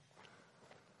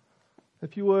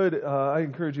If you would, I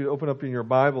encourage you to open up in your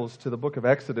Bibles to the book of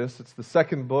Exodus. It's the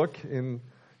second book in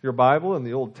your Bible in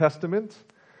the Old Testament.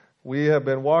 We have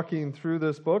been walking through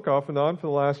this book off and on for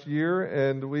the last year,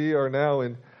 and we are now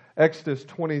in Exodus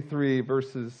 23,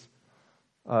 verses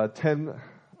 10,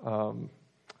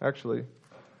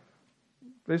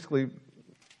 basically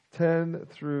 10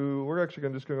 through, we're actually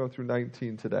just going to go through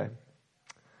 19 today.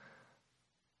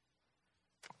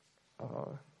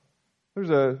 There's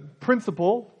a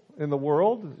principle in the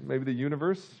world, maybe the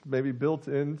universe, maybe built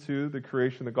into the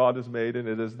creation that God has made, and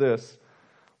it is this: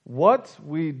 what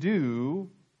we do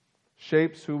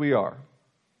shapes who we are.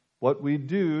 What we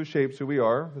do shapes who we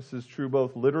are. This is true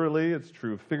both literally, it's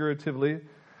true figuratively.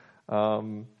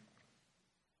 So,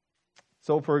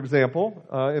 for example,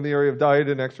 in the area of diet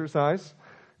and exercise,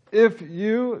 if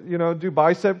you do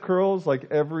bicep curls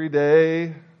like every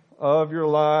day of your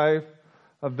life,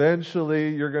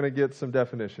 eventually you're going to get some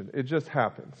definition. It just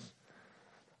happens.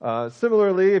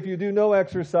 Similarly, if you do no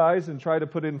exercise and try to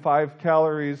put in 5,000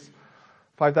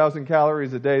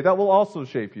 calories a day, that will also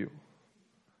shape you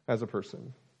as a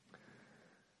person.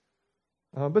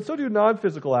 But so do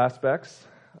non-physical aspects.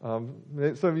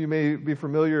 Some of you may be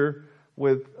familiar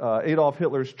with Adolf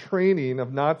Hitler's training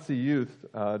of Nazi youth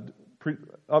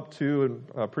up to and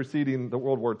preceding the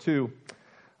World War II.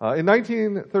 In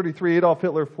 1933, Adolf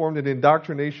Hitler formed an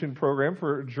indoctrination program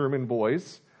for German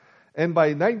boys. And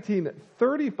by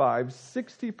 1935,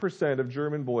 60% of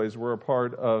German boys were a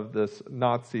part of this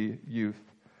Nazi youth.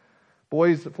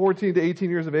 Boys 14 to 18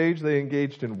 years of age, they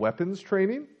engaged in weapons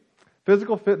training,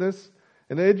 physical fitness,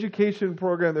 an education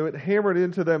program that hammered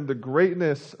into them the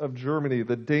greatness of Germany,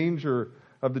 the danger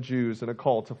of the Jews, and a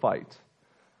call to fight.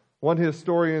 One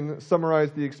historian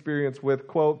summarized the experience with,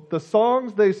 quote, "The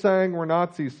songs they sang were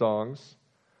Nazi songs,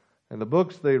 and the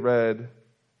books they read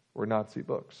were Nazi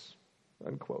books,"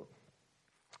 unquote.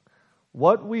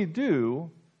 What we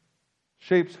do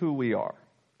shapes who we are.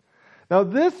 Now,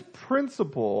 this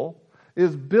principle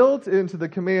is built into the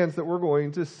commands that we're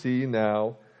going to see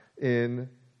now in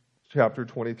chapter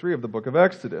 23 of the book of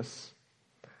Exodus.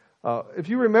 If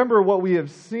you remember what we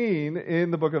have seen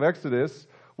in the book of Exodus,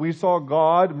 we saw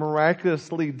God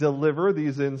miraculously deliver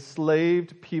these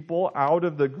enslaved people out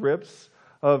of the grips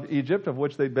of Egypt, of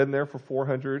which they'd been there for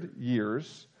 400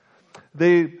 years.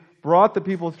 They brought the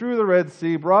people through the Red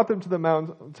Sea, brought them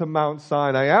to Mount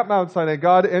Sinai. At Mount Sinai,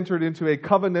 God entered into a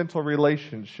covenantal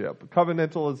relationship.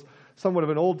 Covenantal is somewhat of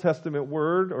an Old Testament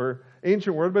word or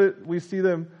ancient word, but we see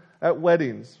them at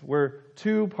weddings where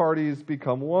two parties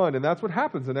become one. And that's what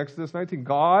happens in Exodus 19.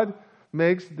 God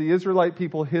makes the Israelite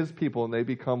people His people, and they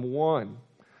become one.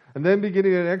 And then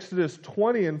beginning in Exodus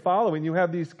 20 and following, you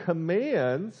have these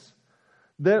commands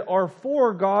that are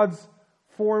for God's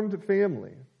formed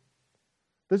family.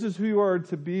 This is who you are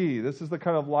to be. This is the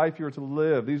kind of life you are to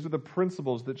live. These are the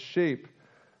principles that shape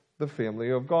the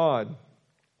family of God.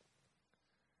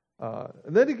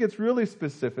 And then it gets really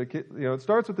specific. It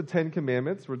starts with the Ten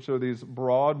Commandments, which are these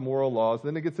broad moral laws.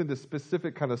 Then it gets into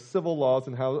specific kind of civil laws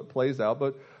and how it plays out.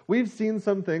 But we've seen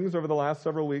some things over the last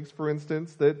several weeks, for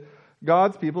instance, that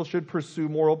God's people should pursue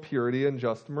moral purity and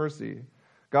just mercy.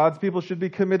 God's people should be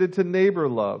committed to neighbor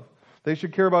love. They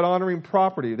should care about honoring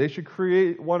property. They should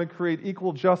want to create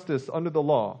equal justice under the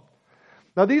law.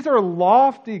 Now, these are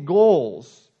lofty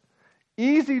goals,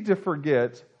 easy to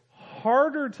forget,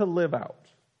 harder to live out.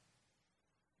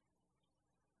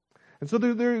 And so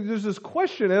there's this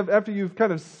question after you've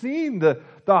kind of seen the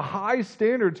high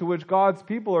standard to which God's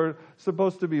people are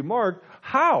supposed to be marked.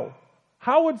 How?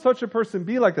 How would such a person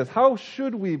be like this? How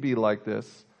should we be like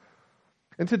this?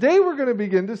 And today we're going to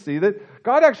begin to see that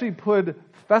God actually put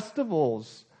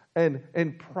festivals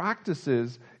and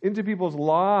practices into people's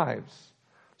lives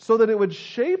so that it would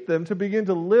shape them to begin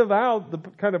to live out the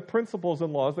kind of principles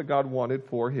and laws that God wanted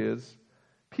for His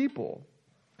people.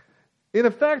 In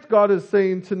effect, God is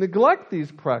saying to neglect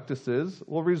these practices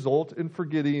will result in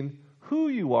forgetting who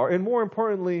you are, and more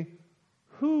importantly,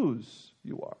 whose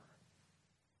you are.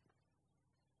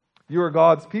 You are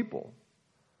God's people,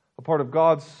 a part of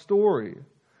God's story,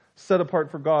 set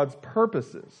apart for God's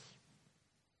purposes.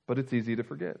 But it's easy to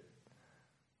forget.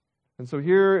 And so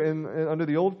here under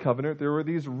the Old Covenant, there were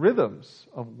these rhythms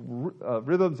of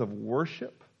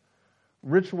worship,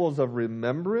 rituals of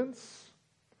remembrance,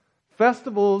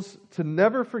 festivals to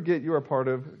never forget you are part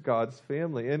of God's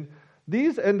family. And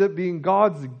these end up being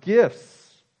God's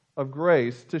gifts of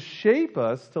grace to shape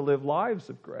us to live lives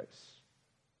of grace.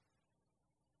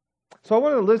 So I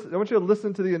want you to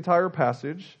listen to the entire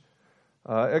passage,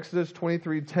 Exodus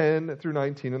 23, 10 through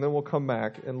 19, and then we'll come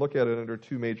back and look at it under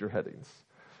two major headings.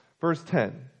 Verse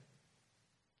 10,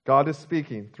 God is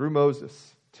speaking through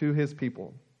Moses. to his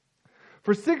people.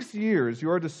 For 6 years you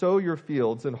are to sow your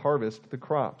fields and harvest the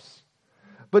crops.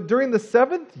 But during the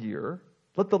 7th year,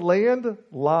 let the land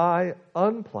lie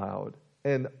unplowed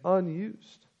and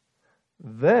unused.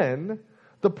 Then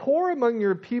the poor among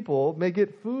your people may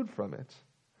get food from it,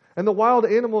 and the wild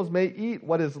animals may eat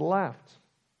what is left.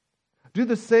 Do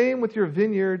the same with your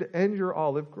vineyard and your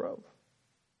olive grove.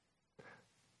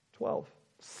 12.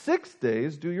 6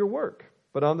 days do your work,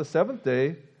 but on the 7th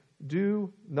day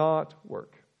do not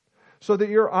work, so that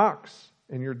your ox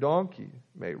and your donkey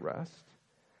may rest,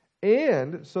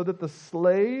 and so that the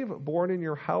slave born in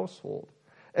your household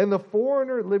and the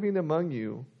foreigner living among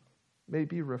you may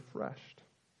be refreshed.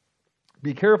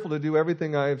 Be careful to do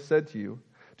everything I have said to you.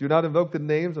 Do not invoke the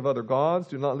names of other gods.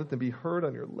 Do not let them be heard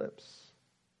on your lips.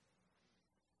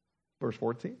 Verse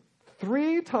 14.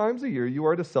 3 times a year you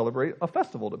are to celebrate a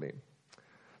festival to me.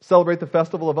 Celebrate the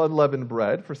festival of unleavened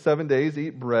bread. For 7 days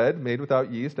eat bread made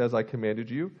without yeast, as I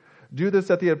commanded you. Do this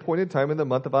at the appointed time in the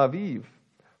month of Aviv.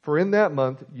 For in that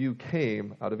month you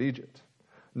came out of Egypt.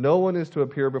 No one is to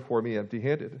appear before me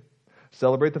empty-handed.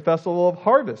 Celebrate the festival of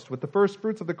harvest with the first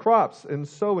fruits of the crops, and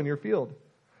sow in your field.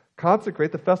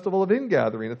 Consecrate the festival of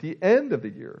ingathering at the end of the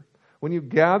year, when you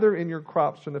gather in your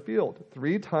crops from the field.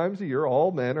 3 times a year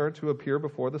all men are to appear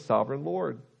before the sovereign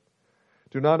Lord.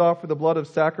 Do not offer the blood of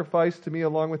sacrifice to me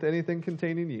along with anything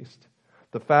containing yeast.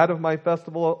 The fat of my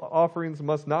festival offerings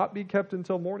must not be kept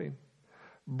until morning.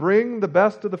 Bring the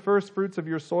best of the first fruits of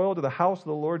your soil to the house of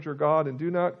the Lord your God, and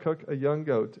do not cook a young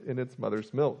goat in its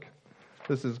mother's milk.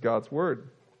 This is God's word.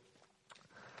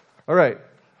 All right.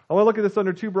 I want to look at this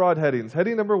under 2 broad headings.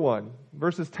 Heading number 1,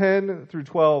 verses 10 through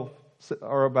 12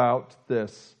 are about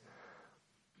this.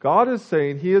 God is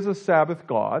saying he is a Sabbath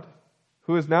God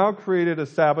who has now created a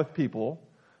Sabbath people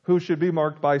who should be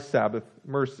marked by Sabbath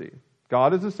mercy.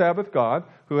 God is a Sabbath God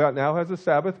who now has a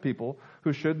Sabbath people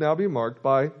who should now be marked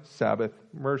by Sabbath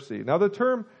mercy. Now the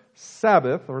term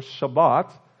Sabbath or Shabbat,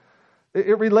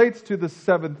 it relates to the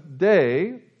 7th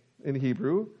day in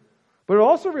Hebrew, but it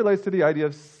also relates to the idea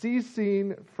of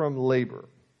ceasing from labor,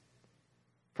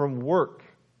 from work,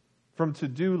 from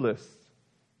to-do lists.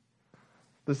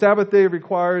 The Sabbath day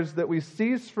requires that we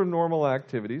cease from normal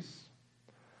activities,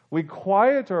 we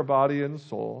quiet our body and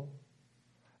soul,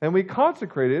 and we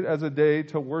consecrate it as a day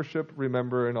to worship,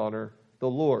 remember, and honor the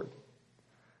Lord.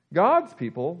 God's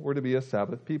people were to be a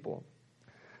Sabbath people.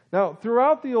 Now,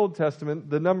 throughout the Old Testament,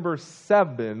 the number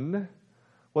 7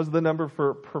 was the number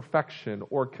for perfection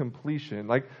or completion.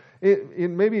 Like,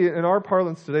 maybe in our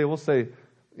parlance today, we'll say,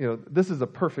 this is a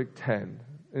perfect 10.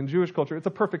 In Jewish culture, it's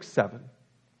a perfect 7.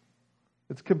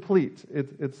 It's complete.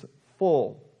 It's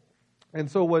full. And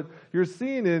so what you're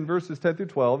seeing in verses 10 through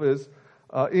 12 is,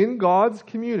 in God's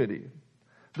community,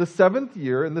 the 7th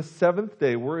year and the 7th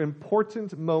day were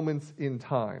important moments in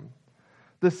time.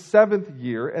 The 7th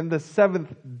year and the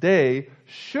 7th day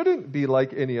shouldn't be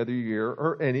like any other year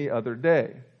or any other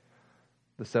day.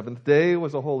 The 7th day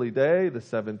was a holy day. The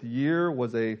 7th year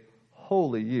was a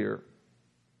holy year.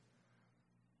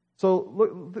 So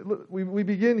look, we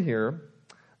begin here,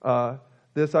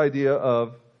 this idea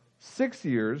of 6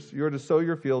 years, you're to sow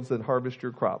your fields and harvest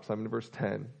your crops. I'm in verse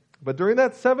 10. But during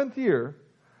that 7th year,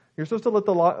 you're supposed to let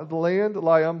the land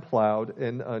lie unplowed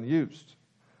and unused.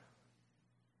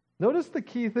 Notice the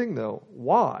key thing, though.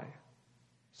 Why?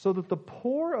 So that the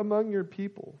poor among your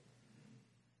people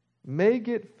may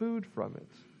get food from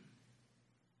it.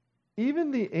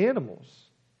 Even the animals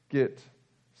get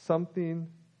something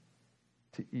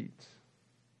to eat.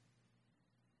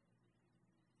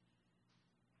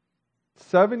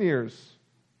 7 years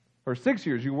or 6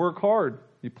 years, you work hard.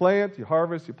 You plant, you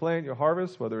harvest, you plant, you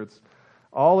harvest, whether it's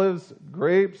olives,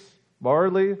 grapes,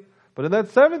 barley. But in that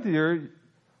 7th year,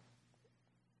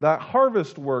 that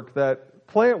harvest work, that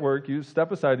plant work, you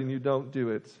step aside and you don't do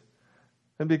it.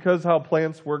 And because how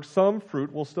plants work, some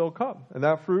fruit will still come. And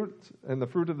that fruit, and the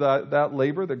fruit of that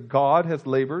labor that God has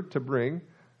labored to bring,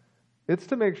 it's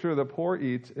to make sure the poor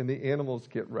eat and the animals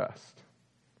get rest.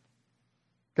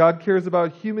 God cares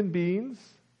about human beings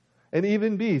and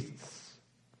even beasts.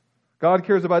 God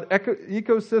cares about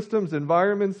ecosystems,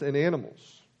 environments, and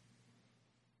animals.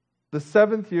 The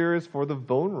 7th year is for the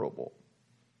vulnerable.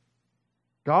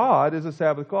 God is a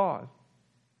Sabbath God.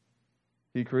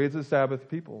 He creates a Sabbath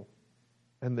people,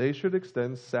 and they should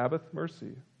extend Sabbath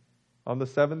mercy on the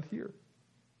 7th year.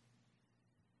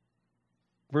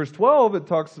 Verse 12, it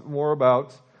talks more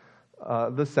about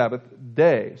the Sabbath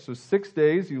day. So 6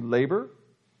 days you labor,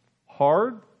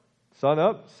 hard, sun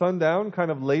up, sun down,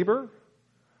 kind of labor.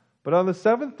 But on the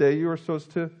 7th day, you are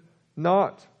supposed to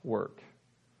not work.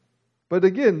 But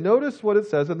again, notice what it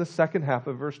says in the second half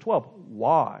of verse 12.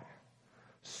 Why?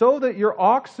 so that your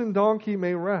ox and donkey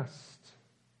may rest,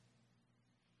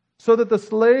 so that the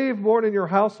slave born in your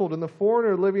household and the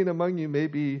foreigner living among you may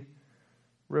be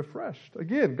refreshed.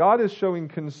 Again, God is showing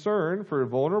concern for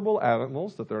vulnerable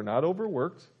animals, that they're not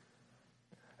overworked,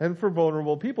 and for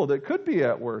vulnerable people that could be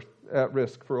at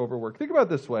risk for overwork. Think about it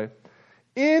this way.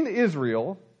 In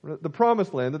Israel, the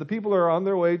promised land that the people are on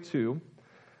their way to,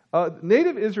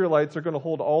 native Israelites are going to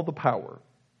hold all the power.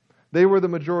 They were the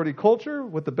majority culture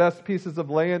with the best pieces of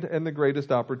land and the greatest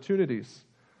opportunities.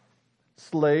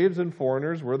 Slaves and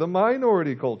foreigners were the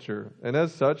minority culture, and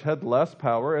as such had less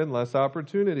power and less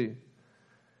opportunity.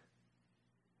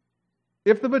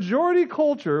 If the majority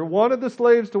culture wanted the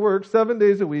slaves to work 7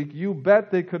 days a week, you bet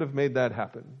they could have made that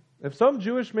happen. If some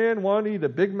Jewish man wanted to eat a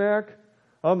Big Mac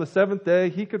on the seventh day,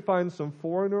 he could find some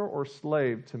foreigner or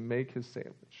slave to make his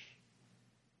sandwich.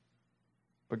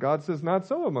 But God says not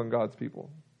so among God's people.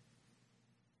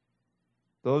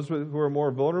 Those who are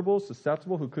more vulnerable,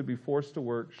 susceptible, who could be forced to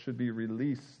work, should be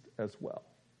released as well.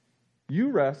 You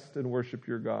rest and worship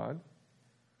your God.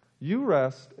 You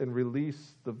rest and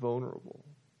release the vulnerable.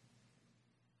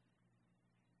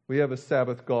 We have a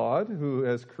Sabbath God who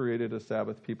has created a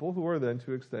Sabbath people who are then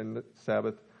to extend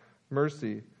Sabbath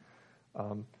mercy.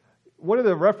 One of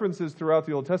the references throughout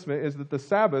the Old Testament is that the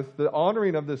Sabbath, the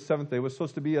honoring of this seventh day, was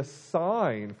supposed to be a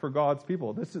sign for God's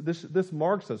people. This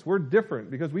marks us. We're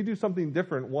different because we do something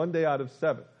different 1 day out of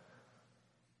 7.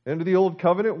 Under the Old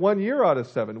Covenant, 1 year out of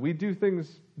 7. We do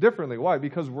things differently. Why?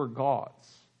 Because we're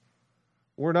God's.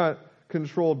 We're not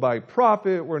controlled by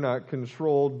profit. We're not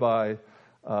controlled by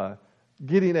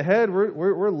getting ahead.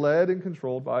 We're led and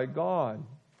controlled by God.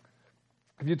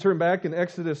 If you turn back in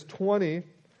Exodus 20,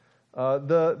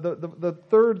 the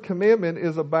third commandment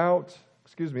is about,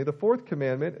 the fourth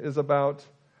commandment is about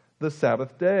the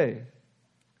Sabbath day.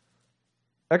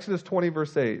 Exodus 20,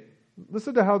 verse 8.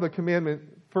 Listen to how the commandment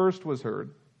first was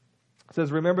heard. It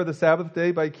says, remember the Sabbath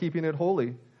day by keeping it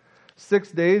holy.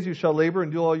 6 days you shall labor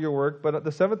and do all your work, but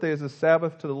the seventh day is a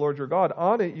Sabbath to the Lord your God.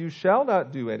 On it you shall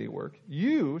not do any work.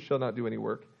 You shall not do any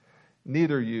work.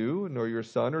 Neither you, nor your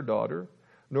son or daughter,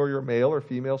 nor your male or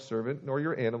female servant, nor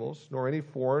your animals, nor any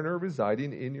foreigner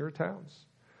residing in your towns.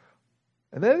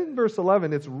 And then in verse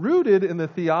 11, it's rooted in the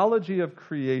theology of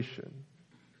creation.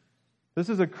 This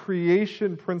is a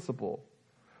creation principle.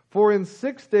 For in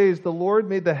 6 days the Lord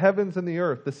made the heavens and the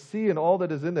earth, the sea and all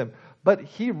that is in them. But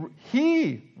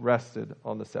he rested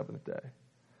on the seventh day.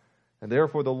 And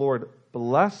therefore the Lord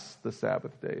blessed the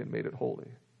Sabbath day and made it holy.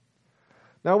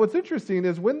 Now what's interesting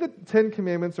is when the Ten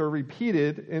Commandments are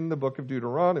repeated in the book of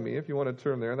Deuteronomy, if you want to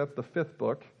turn there, and that's the 5th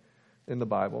book in the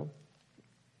Bible,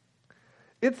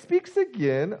 it speaks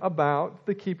again about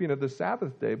the keeping of the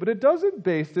Sabbath day, but it doesn't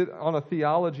base it on a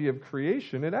theology of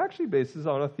creation. It actually bases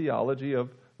on a theology of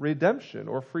redemption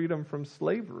or freedom from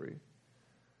slavery.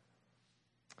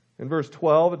 In verse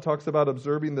 12, it talks about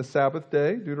observing the Sabbath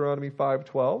day, Deuteronomy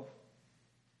 5:12.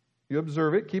 You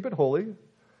observe it, keep it holy,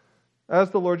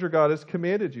 as the Lord your God has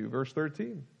commanded you. Verse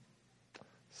 13.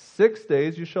 6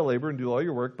 days you shall labor and do all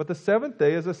your work, but the seventh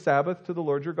day is a Sabbath to the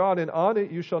Lord your God, and on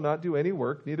it you shall not do any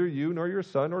work, neither you nor your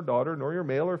son or daughter, nor your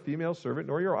male or female servant,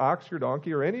 nor your ox, your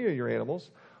donkey, or any of your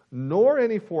animals, nor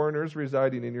any foreigners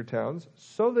residing in your towns,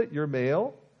 so that your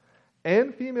male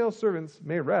and female servants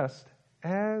may rest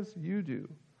as you do.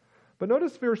 But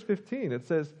notice verse 15. It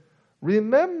says,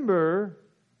 remember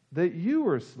that you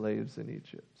were slaves in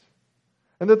Egypt,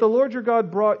 and that the Lord your God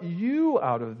brought you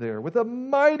out of there with a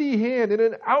mighty hand and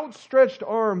an outstretched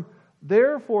arm.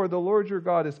 Therefore, the Lord your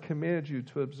God has commanded you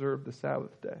to observe the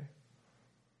Sabbath day.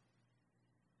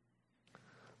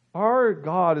 Our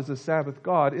God is a Sabbath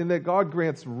God in that God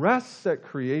grants rests at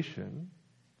creation.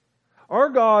 Our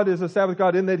God is a Sabbath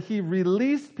God in that He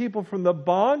released people from the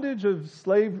bondage of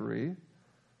slavery.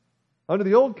 Under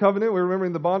the Old Covenant, we're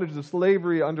remembering the bondage of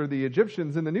slavery under the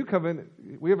Egyptians. In the New Covenant,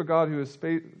 we have a God who has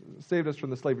saved us from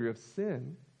the slavery of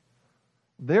sin.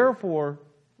 Therefore,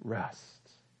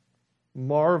 rest.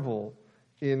 Marvel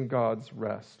in God's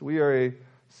rest. We are a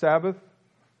Sabbath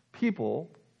people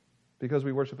because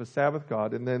we worship a Sabbath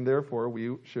God, and then therefore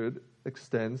we should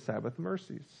extend Sabbath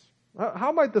mercies.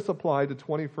 How might this apply to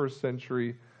 21st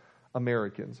century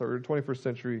Americans or 21st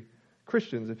century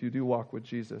Christians if you do walk with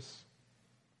Jesus?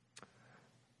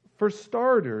 For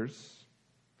starters,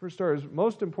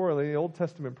 most importantly, the Old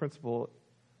Testament principle,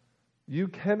 you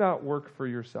cannot work for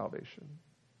your salvation.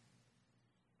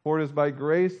 For it is by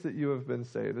grace that you have been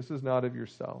saved. This is not of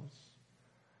yourselves.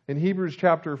 In Hebrews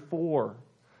chapter 4,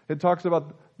 it talks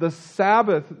about the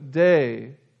Sabbath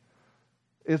day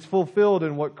is fulfilled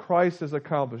in what Christ has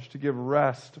accomplished to give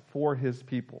rest for His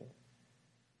people.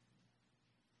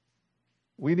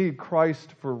 We need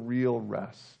Christ for real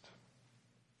rest,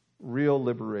 real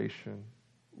liberation,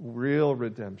 real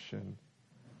redemption.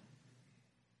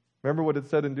 Remember what it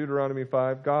said in Deuteronomy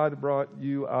 5? God brought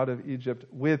you out of Egypt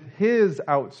with his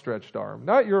outstretched arm,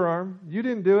 not your arm. You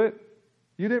didn't do it.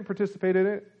 You didn't participate in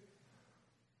it.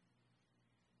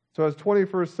 So as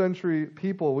 21st century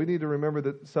people, we need to remember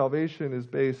that salvation is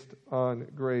based on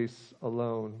grace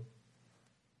alone.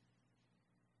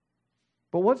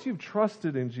 But once you've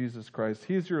trusted in Jesus Christ,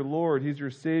 he's your Lord, he's your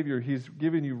Savior, he's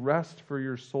given you rest for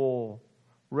your soul,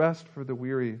 rest for the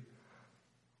weary.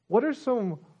 What are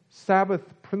some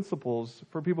Sabbath principles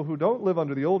for people who don't live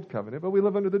under the old covenant, but we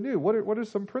live under the new? What are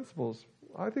some principles?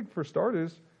 I think for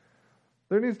starters,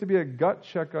 there needs to be a gut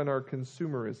check on our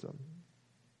consumerism.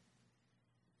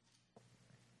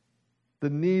 The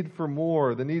need for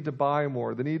more, the need to buy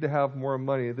more, the need to have more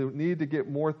money, the need to get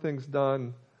more things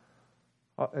done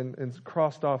and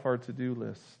crossed off our to-do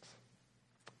list.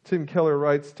 Tim Keller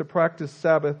writes, to practice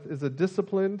Sabbath is a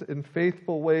disciplined and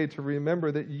faithful way to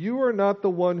remember that you are not the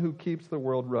one who keeps the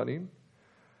world running,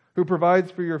 who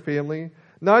provides for your family,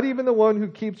 not even the one who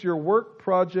keeps your work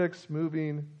projects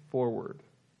moving forward.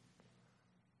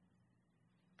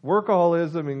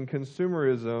 Workaholism and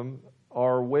consumerism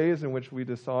are ways in which we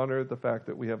dishonor the fact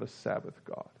that we have a Sabbath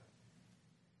God,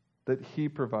 that he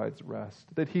provides rest,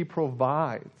 that he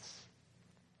provides.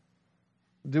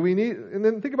 Do we need, and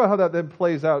then think about how that then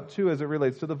plays out too as it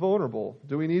relates to the vulnerable.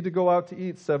 Do we need to go out to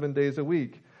eat 7 days a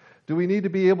week? Do we need to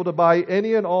be able to buy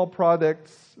any and all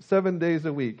products 7 days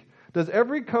a week? Does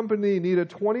every company need a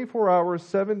 24-hour,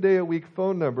 7-day-a-week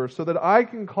phone number so that I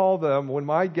can call them when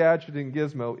my gadget and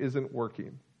gizmo isn't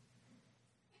working?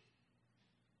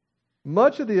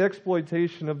 Much of the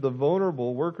exploitation of the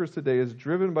vulnerable workers today is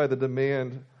driven by the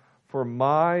demand for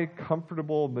my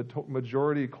comfortable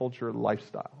majority culture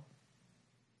lifestyle.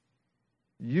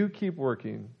 You keep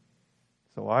working,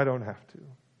 so I don't have to.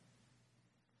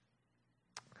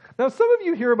 Now, some of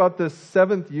you hear about this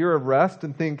 7th year of rest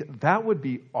and think, that would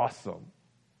be awesome,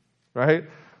 right?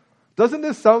 Doesn't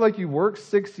this sound like you work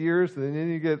 6 years and then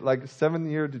you get like 7th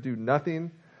year to do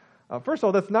nothing? First of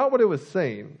all, that's not what it was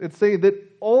saying. It's saying that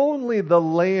only the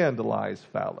land lies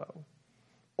fallow.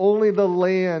 Only the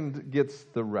land gets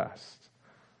the rest.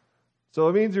 So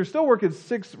it means you're still working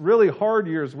 6 really hard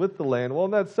years with the land. Well,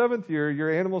 in that 7th year, your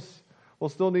animals will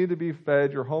still need to be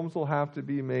fed. Your homes will have to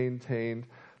be maintained.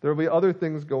 There will be other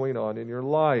things going on in your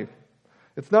life.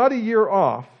 It's not a year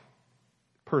off,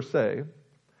 per se.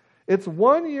 It's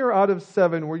 1 year out of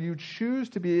 7 where you choose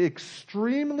to be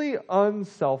extremely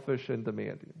unselfish and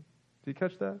demanding. Do you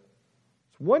catch that?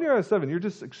 It's 1 year out of 7. You're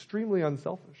just extremely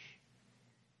unselfish.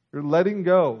 You're letting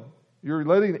go. You're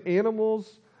letting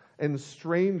animals and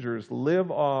strangers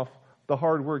live off the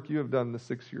hard work you have done the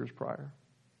 6 years prior.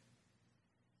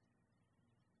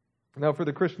 Now, for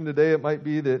the Christian today, it might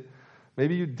be that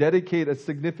maybe you dedicate a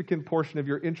significant portion of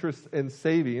your interests and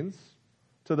savings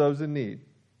to those in need.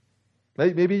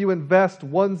 Maybe you invest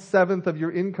 1/7 of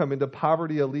your income into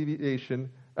poverty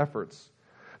alleviation efforts.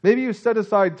 Maybe you set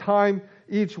aside time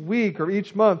each week or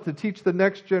each month to teach the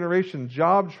next generation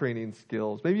job training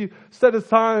skills. Maybe you set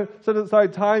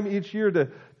aside time each year to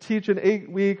teach an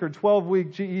 8-week or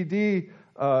 12-week GED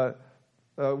for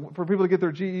people to get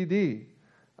their GED.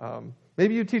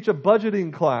 Maybe you teach a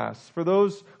budgeting class for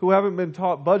those who haven't been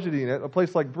taught budgeting at a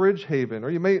place like Bridgehaven,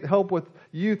 or you may help with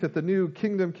youth at the new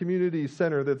Kingdom Community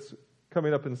Center that's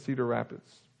coming up in Cedar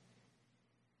Rapids.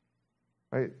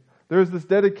 Right? There's this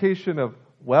dedication of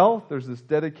wealth, there's this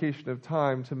dedication of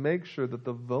time to make sure that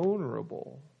the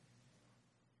vulnerable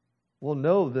will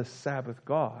know this Sabbath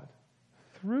God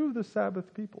through the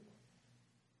Sabbath people.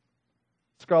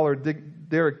 Scholar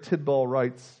Derek Tidball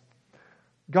writes,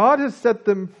 God has set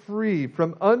them free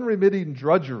from unremitting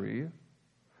drudgery.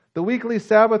 The weekly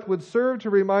Sabbath would serve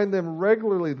to remind them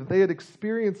regularly that they had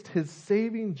experienced His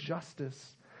saving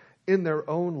justice in their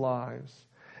own lives,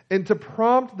 and to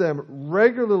prompt them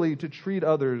regularly to treat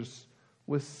others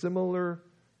with similar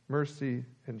mercy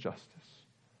and justice.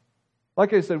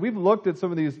 Like I said, we've looked at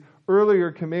some of these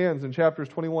earlier commands in chapters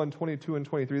 21, 22, and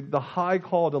 23, the high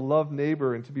call to love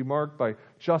neighbor and to be marked by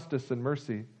justice and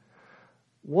mercy.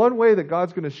 One way that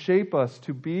God's going to shape us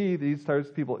to be these types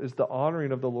of people is the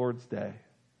honoring of the Lord's day.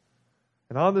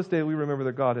 And on this day, we remember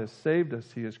that God has saved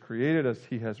us, He has created us,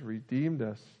 He has redeemed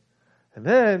us. And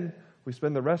then we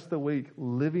spend the rest of the week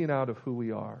living out of who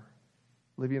we are,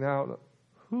 living out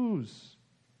whose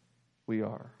we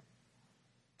are.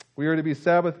 We are to be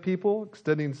Sabbath people,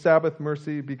 extending Sabbath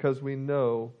mercy because we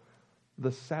know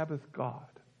the Sabbath God.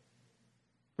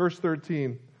 Verse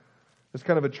 13 is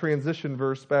kind of a transition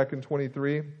verse back in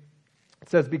 23. It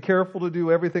says, "Be careful to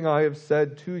do everything I have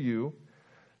said to you.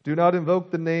 Do not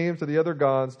invoke the names of the other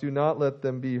gods. Do not let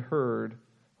them be heard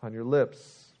on your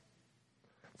lips."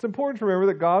 It's important to remember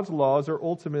that God's laws are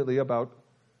ultimately about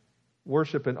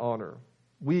worship and honor.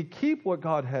 We keep what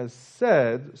God has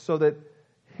said so that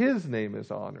His name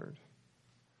is honored.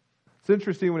 It's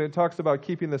interesting when it talks about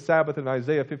keeping the Sabbath in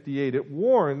Isaiah 58, it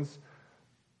warns,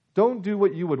 don't do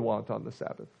what you would want on the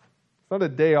Sabbath. It's not a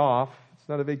day off. It's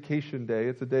not a vacation day.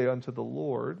 It's a day unto the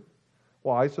Lord.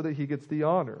 Why? So that He gets the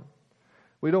honor.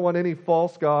 We don't want any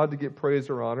false god to get praise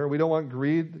or honor. We don't want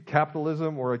greed,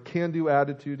 capitalism, or a can-do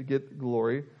attitude to get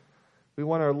glory. We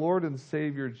want our Lord and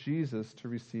Savior Jesus to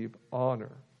receive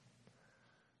honor.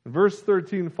 Verse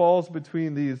 13 falls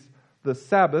between the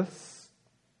Sabbaths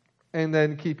and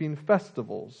then keeping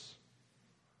festivals.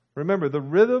 Remember, the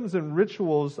rhythms and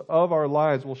rituals of our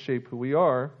lives will shape who we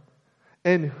are,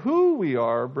 and who we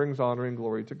are brings honor and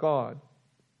glory to God,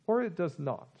 or it does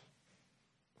not.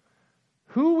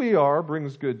 Who we are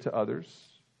brings good to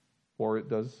others, or it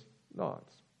does not.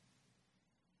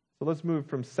 So let's move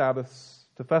from Sabbaths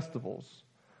to festivals.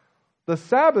 The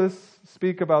Sabbaths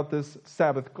speak about this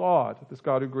Sabbath God, this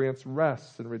God who grants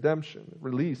rest and redemption,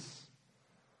 release.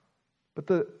 But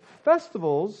the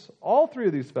festivals, all three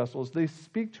of these festivals, they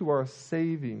speak to our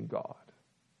saving God,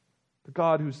 the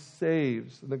God who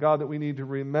saves, and the God that we need to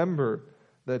remember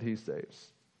that He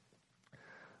saves.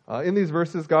 In these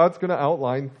verses, God's going to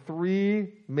outline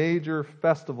three major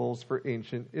festivals for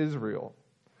ancient Israel.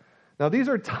 Now, these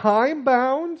are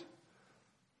time-bound,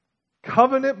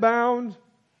 covenant-bound,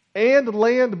 and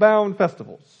land-bound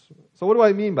festivals. So what do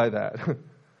I mean by that?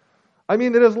 I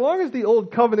mean that as long as the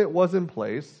old covenant was in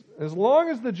place, as long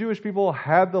as the Jewish people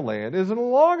had the land, as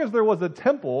long as there was a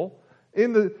temple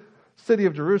in the city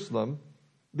of Jerusalem,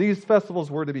 these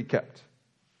festivals were to be kept.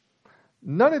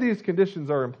 None of these conditions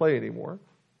are in play anymore.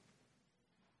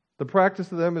 The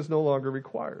practice of them is no longer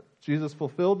required. Jesus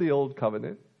fulfilled the old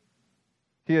covenant.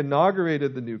 He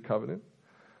inaugurated the new covenant.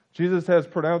 Jesus has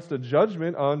pronounced a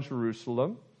judgment on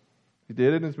Jerusalem. He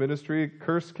did in His ministry. A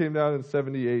curse came down in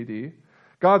 70 A.D.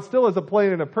 God still has a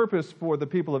plan and a purpose for the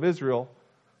people of Israel,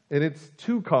 and it's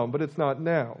to come, but it's not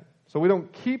now. So we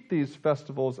don't keep these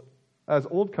festivals as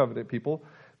old covenant people,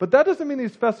 but that doesn't mean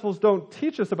these festivals don't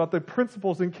teach us about the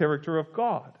principles and character of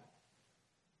God.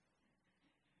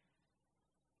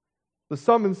 The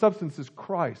sum and substance is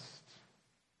Christ.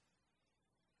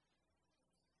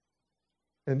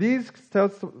 And these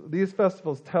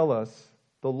festivals tell us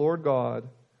the Lord God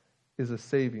is a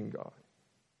saving God.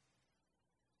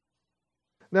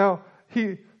 Now,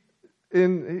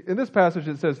 in this passage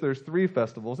it says there's three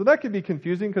festivals, and that can be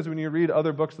confusing because when you read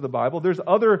other books of the Bible, there's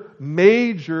other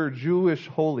major Jewish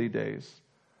holy days.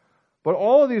 But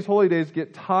all of these holy days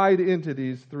get tied into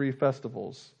these three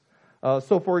festivals.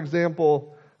 So, for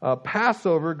example,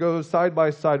 Passover goes side by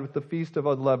side with the Feast of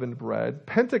Unleavened Bread.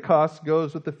 Pentecost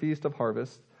goes with the Feast of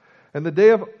Harvest. And the Day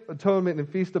of Atonement and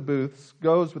Feast of Booths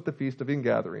goes with the Feast of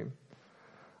Ingathering.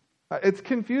 It's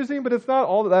confusing, but it's not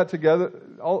altogether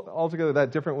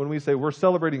that different when we say we're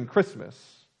celebrating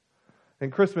Christmas.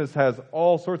 And Christmas has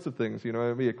all sorts of things. You know,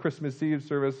 it'll be a Christmas Eve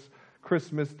service,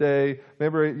 Christmas Day.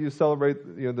 Maybe you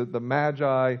celebrate the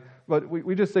Magi. But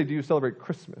we just say, do you celebrate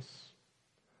Christmas?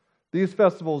 These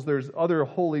festivals, there's other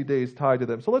holy days tied to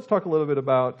them. So let's talk a little bit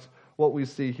about what we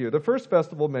see here. The first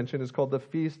festival mentioned is called the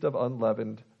Feast of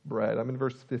Unleavened Bread. I'm in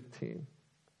verse 15.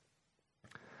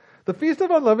 The Feast of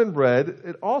Unleavened Bread,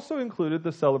 it also included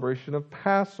the celebration of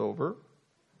Passover.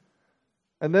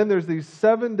 And then there's these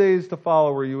 7 days to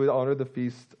follow where you would honor the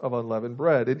Feast of Unleavened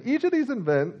Bread. And each of these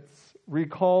events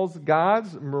recalls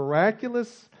God's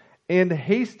miraculous and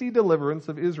hasty deliverance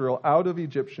of Israel out of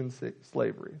Egyptian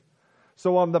slavery.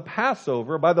 So on the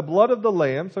Passover, by the blood of the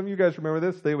lamb, some of you guys remember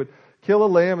this, they would kill a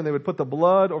lamb and they would put the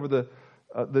blood over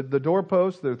the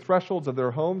doorposts, the thresholds of their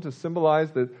home to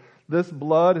symbolize that this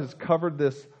blood has covered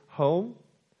this home.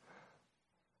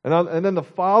 And then the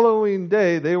following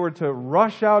day, they were to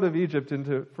rush out of Egypt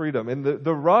into freedom. And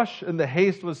the rush and the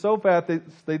haste was so fast, they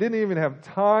didn't even have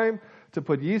time to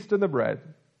put yeast in the bread.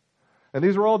 And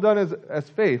these were all done as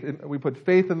faith. And we put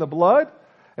faith in the blood,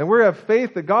 and we have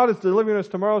faith that God is delivering us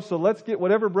tomorrow, so let's get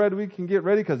whatever bread we can get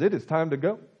ready because it is time to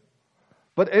go.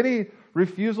 But any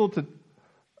refusal to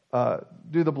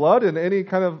do the blood and any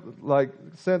kind of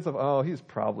sense of, oh, He's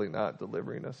probably not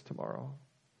delivering us tomorrow,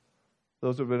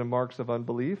 those would have been marks of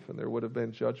unbelief, and there would have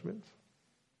been judgment.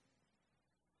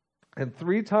 And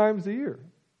 3 times a year,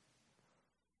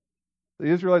 the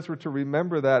Israelites were to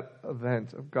remember that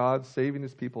event of God saving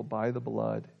His people by the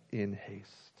blood in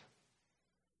haste.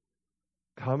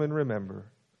 Come and remember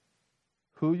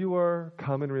who you are.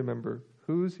 Come and remember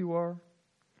whose you are.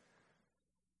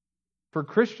 For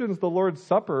Christians, the Lord's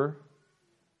Supper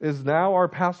is now our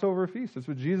Passover feast. That's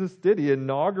what Jesus did. He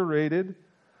inaugurated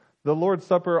the Lord's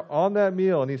Supper on that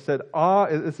meal, and he said,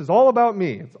 this is all about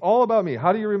me. It's all about me.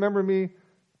 How do you remember me?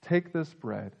 Take this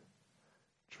bread.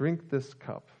 Drink this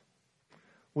cup.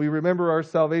 We remember our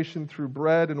salvation through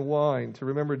bread and wine, to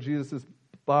remember Jesus'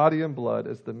 body and blood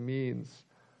as the means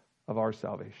of our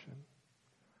salvation.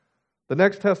 The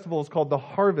next festival is called the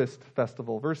Harvest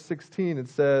Festival. Verse 16, it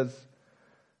says,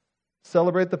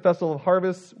 celebrate the festival of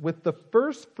harvest with the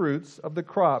first fruits of the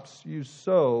crops you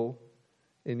sow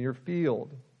in your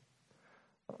field.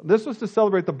 This was to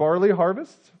celebrate the barley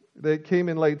harvest that came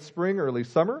in late spring, early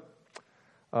summer.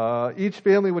 Each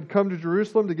family would come to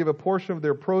Jerusalem to give a portion of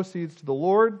their proceeds to the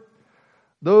Lord.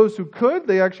 Those who could,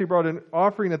 they actually brought an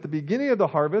offering at the beginning of the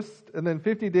harvest, and then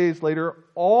 50 days later,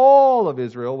 all of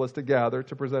Israel was to gather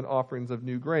to present offerings of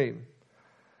new grain.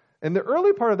 And the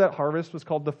early part of that harvest was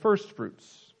called the first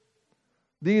fruits.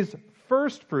 These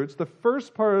first fruits, the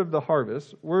first part of the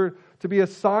harvest, were to be a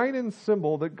sign and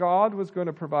symbol that God was going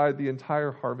to provide the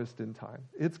entire harvest in time.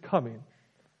 It's coming.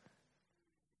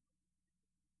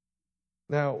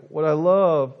 Now, what I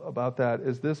love about that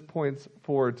is this points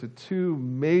forward to two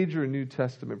major New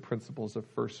Testament principles of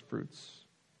first fruits.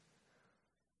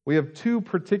 We have two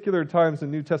particular times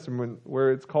in the New Testament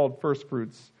where it's called first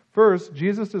fruits. First,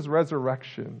 Jesus'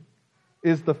 resurrection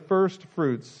is the first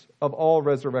fruits of all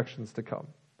resurrections to come.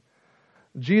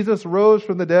 Jesus rose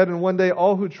from the dead, and one day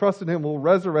all who trust in him will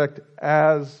resurrect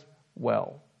as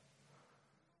well.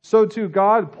 So too,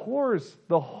 God pours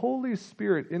the Holy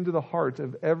Spirit into the heart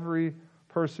of every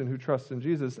person who trusts in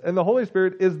Jesus. And the Holy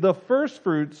Spirit is the first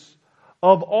fruits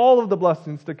of all of the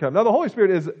blessings to come. Now, the Holy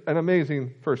Spirit is an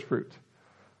amazing first fruit.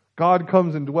 God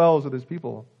comes and dwells with his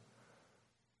people.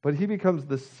 But he becomes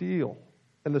the seal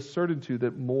and the certitude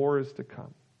that more is to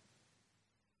come.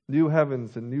 New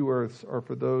heavens and new earths are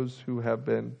for those who have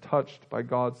been touched by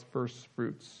God's first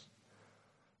fruits.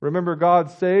 Remember, God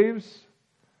saves,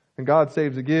 and God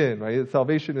saves again, right?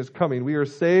 Salvation is coming. We are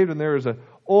saved, and there is an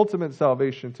ultimate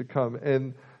salvation to come.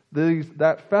 And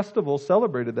that festival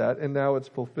celebrated that, and now it's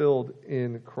fulfilled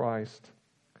in Christ.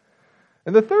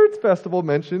 And the third festival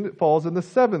mentioned falls in the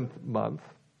 7th month.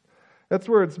 That's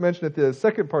where it's mentioned at the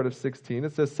second part of 16.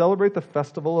 It says, celebrate the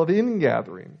festival of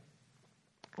ingathering.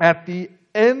 At the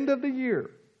end of the year,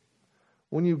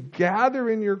 when you gather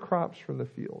in your crops from the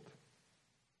field.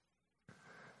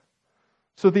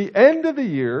 So the end of the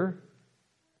year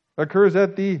occurs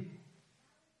at the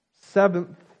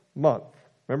 7th month.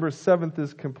 Remember, 7th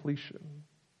is completion.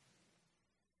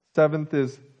 7th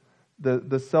is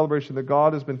the celebration that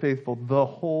God has been faithful the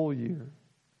whole year.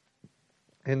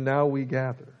 And now we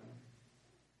gather.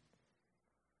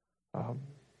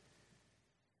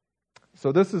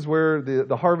 So this is where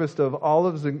the harvest of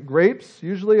olives and grapes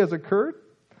usually has occurred.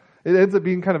 It ends up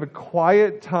being kind of a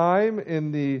quiet time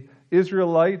in the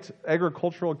Israelite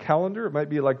agricultural calendar. It might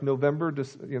be like November,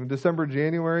 December,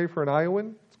 January for an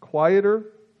Iowan. It's quieter.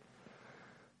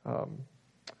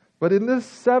 But in this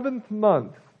 7th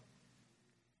month,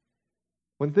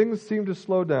 when things seem to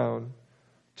slow down,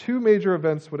 two major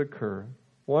events would occur.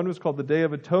 One was called the Day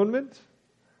of Atonement,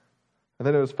 and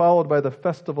then it was followed by the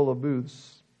Festival of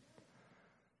Booths.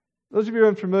 Those of you who are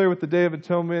unfamiliar with the Day of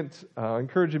Atonement, I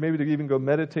encourage you maybe to even go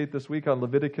meditate this week on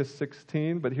Leviticus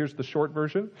 16, but here's the short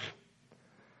version.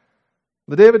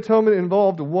 The Day of Atonement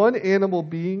involved one animal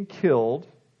being killed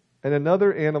and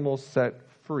another animal set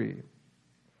free.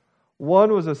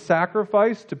 One was a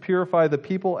sacrifice to purify the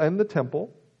people and the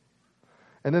temple,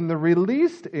 and then the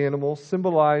released animal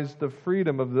symbolized the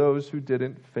freedom of those who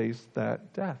didn't face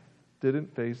that death,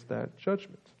 didn't face that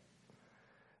judgment.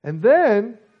 And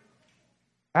then,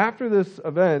 after this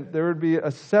event, there would be a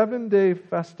 7-day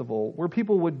festival where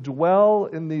people would dwell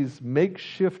in these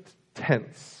makeshift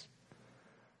tents.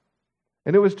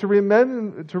 And it was to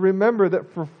remember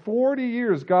that for 40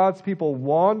 years, God's people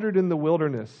wandered in the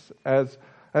wilderness as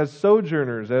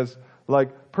sojourners, as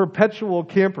like perpetual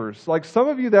campers. Like some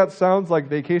of you, that sounds like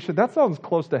vacation. That sounds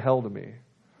close to hell to me.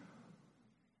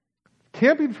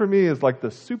 Camping for me is like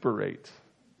the Super 8.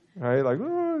 Right?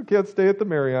 Like, can't stay at the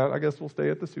Marriott. I guess we'll stay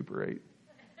at the Super 8.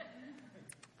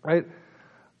 Right?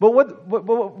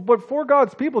 But for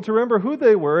God's people to remember who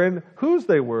they were and whose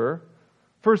they were,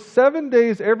 for 7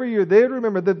 days every year, they would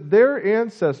remember that their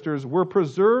ancestors were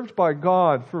preserved by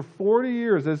God for 40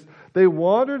 years as they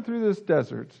wandered through this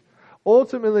desert,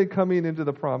 ultimately coming into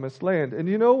the promised land. And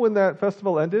you know when that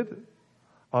festival ended?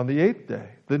 On the 8th day,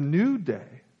 the new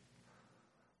day.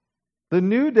 The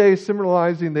new day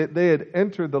symbolizing that they had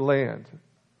entered the land.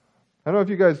 I don't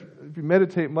know if you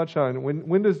meditate much on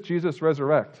when does Jesus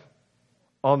resurrect?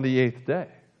 On the 8th day.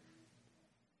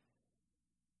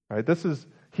 Right?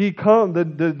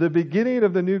 The beginning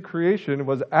of the new creation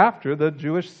was after the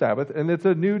Jewish Sabbath, and it's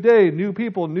a new day, new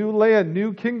people, new land,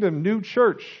 new kingdom, new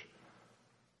church.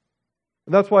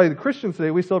 And that's why the Christians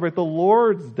today, we celebrate the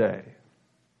Lord's Day.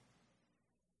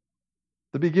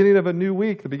 The beginning of a new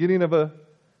week, the beginning of a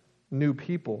new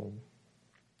people.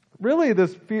 Really,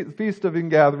 this Feast of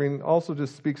Ingathering also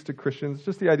just speaks to Christians,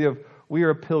 just the idea of we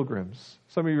are pilgrims.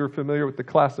 Some of you are familiar with the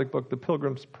classic book, The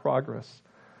Pilgrim's Progress.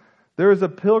 There is a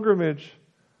pilgrimage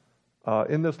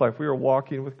in this life. We are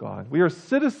walking with God. We are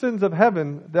citizens of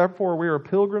heaven, therefore we are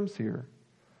pilgrims here,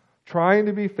 trying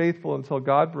to be faithful until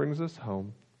God brings us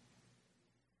home.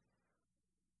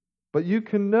 But you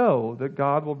can know that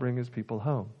God will bring His people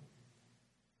home.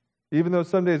 Even though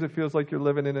some days it feels like you're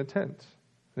living in a tent.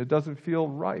 And it doesn't feel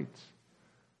right.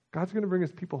 God's going to bring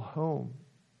His people home.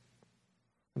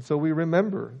 And so we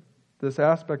remember this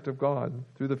aspect of God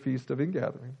through the Feast of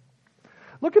Ingathering.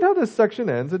 Look at how this section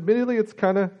ends. Admittedly, it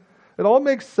all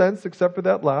makes sense except for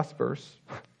that last verse.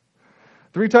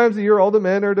 3 times a year all the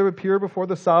men are to appear before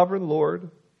the sovereign Lord.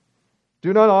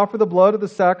 Do not offer the blood of the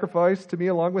sacrifice to me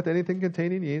along with anything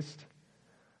containing yeast.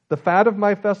 The fat of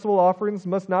my festival offerings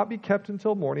must not be kept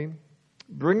until morning.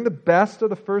 Bring the best of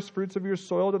the first fruits of your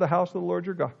soil to the house of the Lord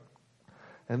your God.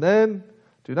 And then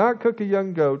do not cook a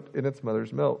young goat in its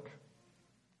mother's milk.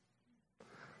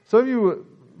 Some of you are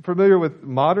familiar with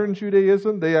modern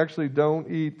Judaism. They actually don't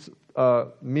eat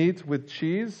meat with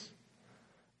cheese.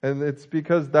 And it's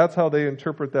because that's how they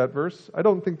interpret that verse. I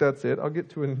don't think that's it. I'll get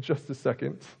to it in just a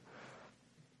second.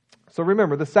 So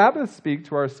remember, the Sabbaths speak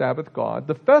to our Sabbath God.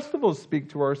 The festivals speak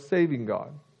to our saving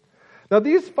God. Now,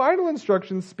 these final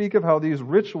instructions speak of how these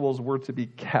rituals were to be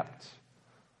kept.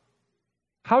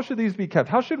 How should these be kept?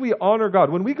 How should we honor God?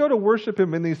 When we go to worship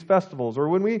Him in these festivals, or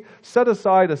when we set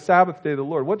aside a Sabbath day to the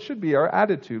Lord, what should be our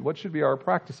attitude? What should be our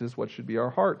practices? What should be our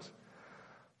heart?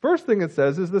 First thing it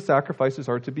says is the sacrifices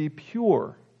are to be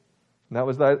pure. And that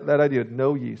was that idea,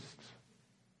 no yeast.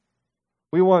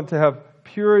 We want to have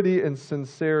purity and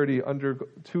sincerity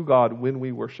to God when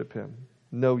we worship Him.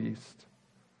 No yeast.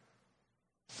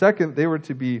 Second, they were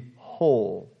to be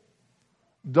whole.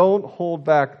 Don't hold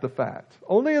back the fat.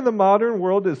 Only in the modern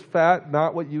world is fat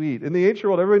not what you eat. In the ancient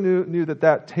world, everyone knew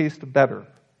that tastes better.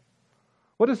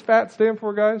 What does fat stand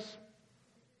for, guys?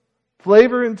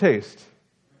 Flavor and taste.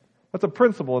 That's a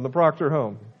principle in the Proctor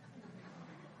home.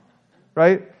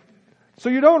 Right? So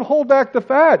you don't hold back the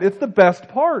fat. It's the best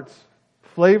part.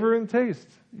 Flavor and taste.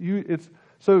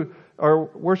 So our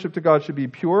worship to God should be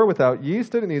pure, without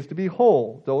yeast, and it needs to be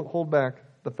whole. Don't hold back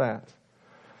the fat.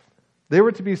 They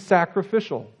were to be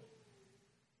sacrificial.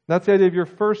 That's the idea of your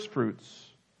first fruits.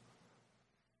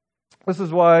 This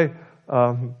is why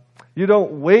you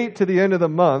don't wait to the end of the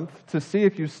month to see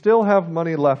if you still have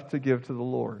money left to give to the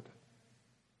Lord.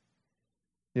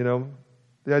 You know,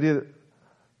 the idea that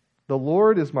the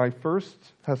Lord has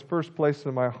first place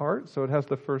in my heart, so it has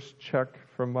the first check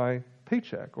from my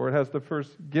paycheck, or it has the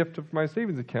first gift of my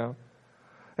savings account.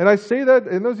 And I say that,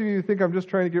 and those of you who think I'm just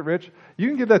trying to get rich, you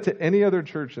can give that to any other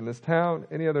church in this town,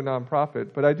 any other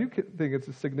nonprofit, but I do think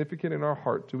it's significant in our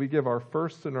heart. Do we give our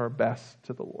first and our best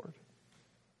to the Lord?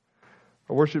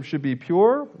 Our worship should be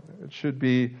pure, it should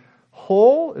be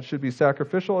whole, it should be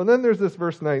sacrificial. And then there's this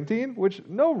verse 19, which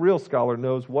no real scholar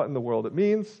knows what in the world it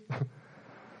means.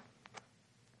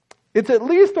 It's at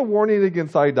least a warning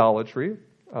against idolatry.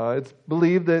 It's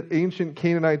believed that ancient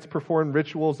Canaanites performed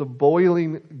rituals of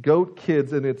boiling goat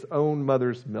kids in its own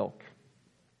mother's milk.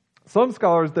 Some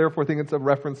scholars therefore think it's a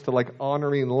reference to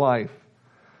honoring life.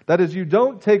 That is, you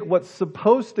don't take what's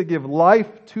supposed to give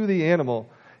life to the animal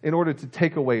in order to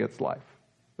take away its life,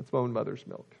 its own mother's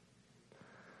milk.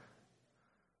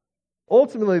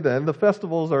 Ultimately then, the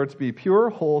festivals are to be pure,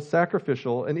 whole,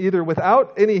 sacrificial, and either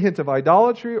without any hint of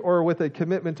idolatry or with a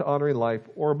commitment to honoring life,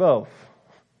 or both.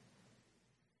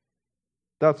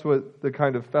 That's what the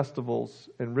kind of festivals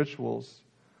and rituals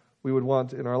we would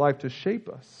want in our life to shape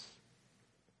us.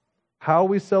 How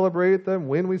we celebrate them,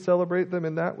 when we celebrate them,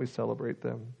 and that we celebrate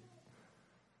them.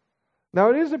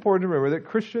 Now, it is important to remember that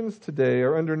Christians today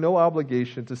are under no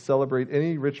obligation to celebrate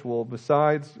any ritual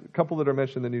besides a couple that are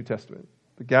mentioned in the New Testament.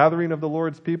 The gathering of the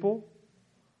Lord's people,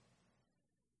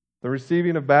 the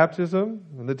receiving of baptism,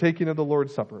 and the taking of the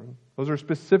Lord's Supper. Those are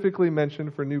specifically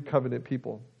mentioned for New Covenant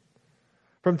people.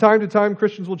 From time to time,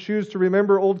 Christians will choose to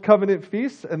remember Old Covenant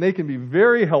feasts, and they can be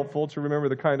very helpful to remember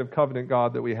the kind of covenant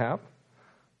God that we have.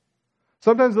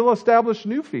 Sometimes they'll establish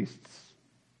new feasts,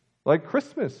 like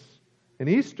Christmas and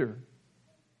Easter.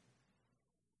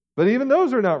 But even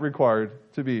those are not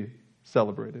required to be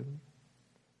celebrated.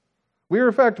 We are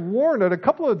in fact warned at a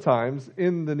couple of times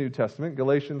in the New Testament,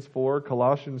 Galatians 4,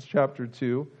 Colossians chapter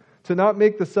 2, to not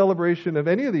make the celebration of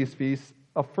any of these feasts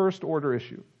a first order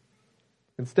issue.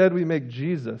 Instead, we make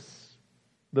Jesus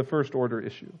the first order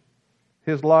issue.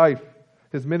 His life,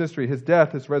 His ministry, His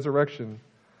death, His resurrection.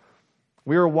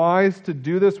 We are wise to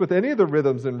do this with any of the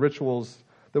rhythms and rituals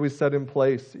that we set in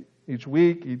place each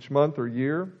week, each month, or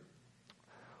year.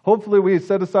 Hopefully we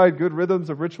set aside good rhythms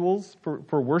of rituals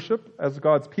for worship as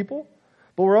God's people,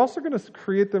 but we're also going to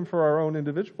create them for our own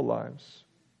individual lives,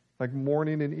 like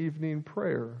morning and evening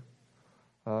prayer,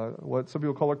 what some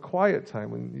people call a quiet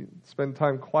time, when you spend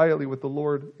time quietly with the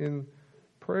Lord in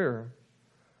prayer.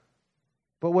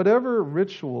 But whatever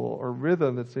ritual or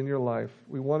rhythm that's in your life,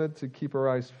 we wanted to keep our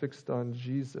eyes fixed on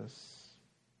Jesus.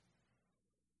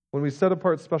 When we set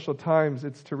apart special times,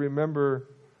 it's to remember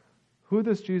who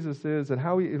this Jesus is and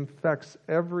how He infects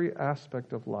every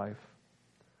aspect of life.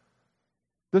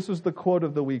 This was the quote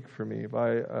of the week for me by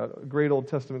a great Old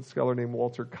Testament scholar named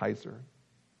Walter Kaiser.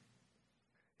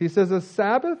 He says, a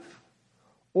Sabbath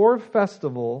or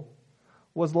festival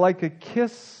was like a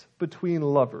kiss between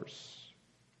lovers.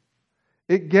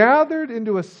 It gathered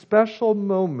into a special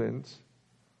moment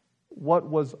what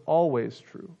was always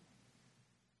true.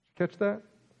 Catch that?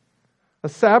 A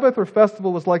Sabbath or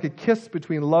festival was like a kiss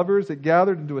between lovers. It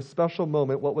gathered into a special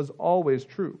moment what was always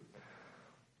true.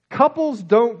 Couples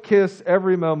don't kiss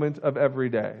every moment of every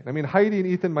day. I mean, Heidi and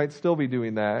Ethan might still be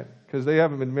doing that because they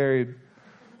haven't been married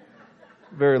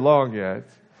very long yet.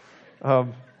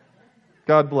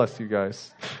 God bless you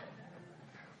guys.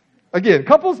 Again,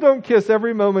 couples don't kiss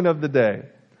every moment of the day.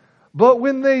 But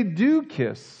when they do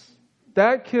kiss,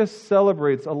 that kiss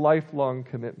celebrates a lifelong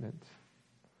commitment.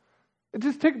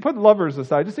 Just put lovers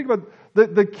aside. Just think about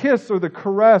the kiss or the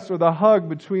caress or the hug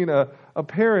between a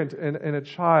parent and a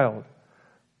child.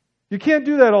 You can't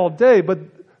do that all day, but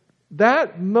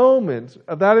that moment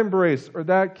of that embrace or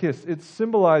that kiss, it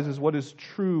symbolizes what is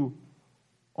true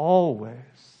always.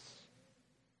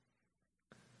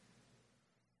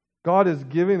 God is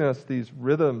giving us these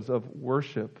rhythms of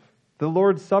worship. The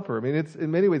Lord's Supper, I mean, it's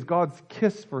in many ways God's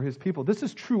kiss for His people. This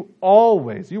is true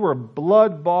always. You are a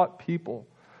blood-bought people.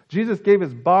 Jesus gave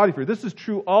His body for you. This is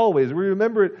true always. We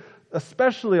remember it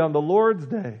especially on the Lord's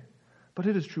Day. But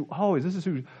it is true always. This is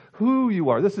who you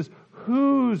are. This is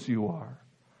whose you are.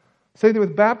 Same thing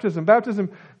with baptism. Baptism,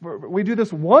 we do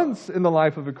this once in the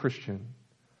life of a Christian.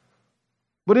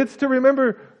 But it's to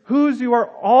remember whose you are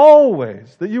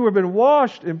always, that you have been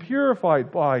washed and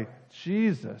purified by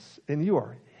Jesus, and you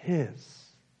are His.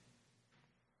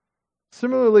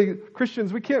 Similarly,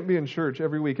 Christians, we can't be in church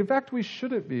every week. In fact, we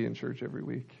shouldn't be in church every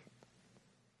week.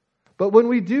 But when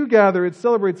we do gather, it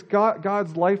celebrates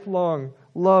God's lifelong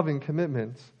love and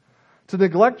commitment. To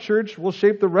neglect church will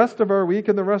shape the rest of our week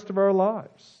and the rest of our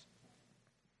lives.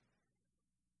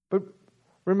 But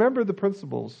remember the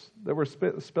principles that were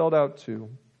spelled out too.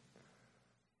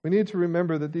 We need to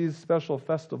remember that these special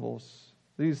festivals,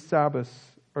 these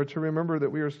Sabbaths, are to remember that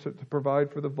we are to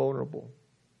provide for the vulnerable.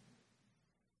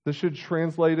 This should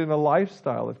translate in a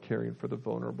lifestyle of caring for the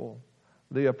vulnerable,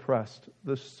 the oppressed,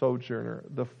 the sojourner,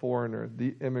 the foreigner,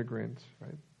 the immigrant.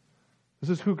 Right? This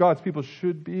is who God's people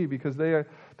should be because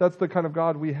that's the kind of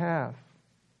God we have.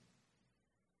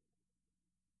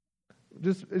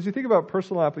 Just as you think about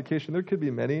personal application, there could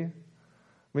be many. I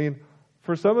mean,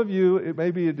 for some of you, it may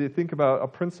be to think about a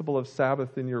principle of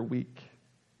Sabbath in your week.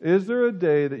 Is there a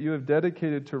day that you have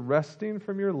dedicated to resting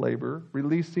from your labor,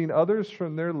 releasing others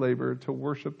from their labor to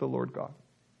worship the Lord God?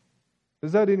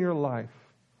 Is that in your life?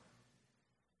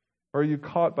 Or are you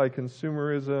caught by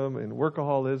consumerism and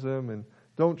workaholism and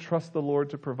don't trust the Lord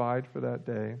to provide for that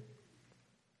day?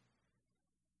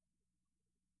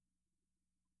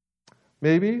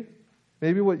 Maybe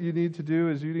what you need to do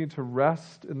is you need to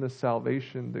rest in the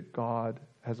salvation that God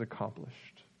has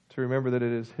accomplished. To remember that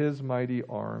it is His mighty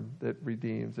arm that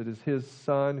redeems. It is His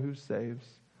Son who saves.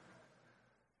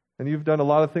 And you've done a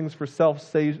lot of things for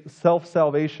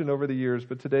self-salvation over the years,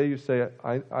 but today you say,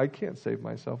 I can't save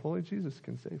myself. Only Jesus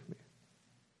can save me.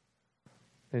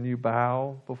 And you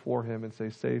bow before Him and say,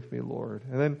 save me, Lord.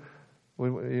 And then,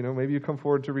 maybe you come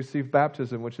forward to receive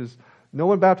baptism, which is, no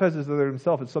one baptizes other than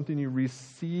himself. It's something you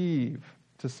receive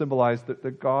to symbolize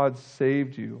that God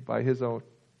saved you by His own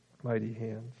mighty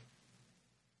hands.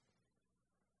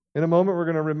 In a moment, we're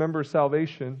going to remember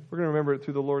salvation. We're going to remember it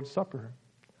through the Lord's Supper.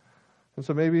 And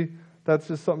so maybe that's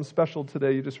just something special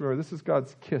today. You just remember this is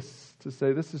God's kiss to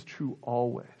say this is true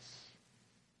always.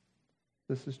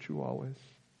 This is true always.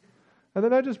 And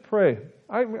then I just pray.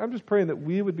 I'm just praying that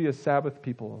we would be a Sabbath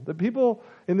people. That people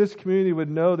in this community would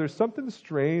know there's something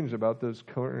strange about those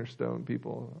cornerstone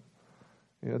people.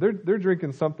 They're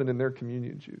drinking something in their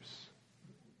communion juice,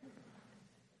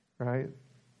 right?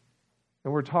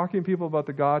 And we're talking to people about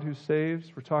the God who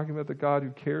saves. We're talking about the God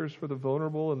who cares for the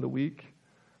vulnerable and the weak.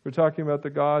 We're talking about the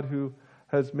God who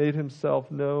has made himself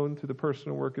known through the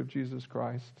personal work of Jesus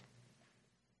Christ.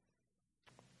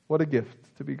 What a gift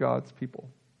to be God's people.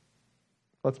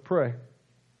 Let's pray.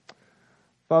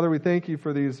 Father, we thank you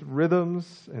for these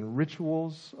rhythms and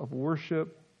rituals of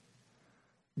worship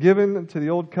given to the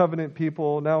old covenant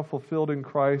people, now fulfilled in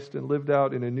Christ and lived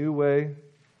out in a new way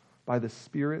by the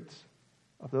Spirit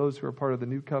of those who are part of the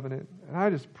new covenant. And I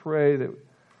just pray that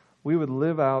we would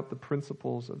live out the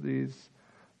principles of these,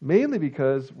 mainly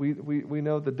because we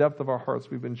know the depth of our hearts.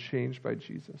 We've been changed by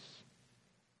Jesus.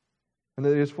 And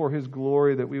that it is for his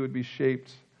glory that we would be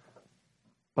shaped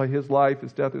by his life,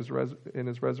 his death, and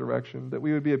his resurrection, that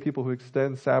we would be a people who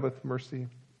extend Sabbath mercy,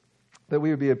 that we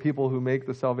would be a people who make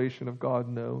the salvation of God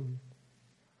known.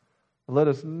 And let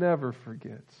us never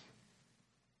forget.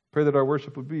 Pray that our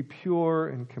worship would be pure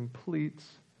and complete,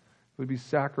 it would be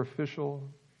sacrificial,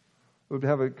 it would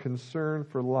have a concern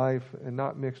for life and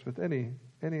not mixed with any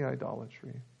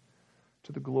idolatry.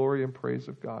 To the glory and praise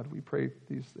of God, we pray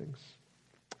these things.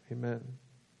 Amen.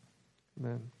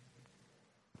 Amen.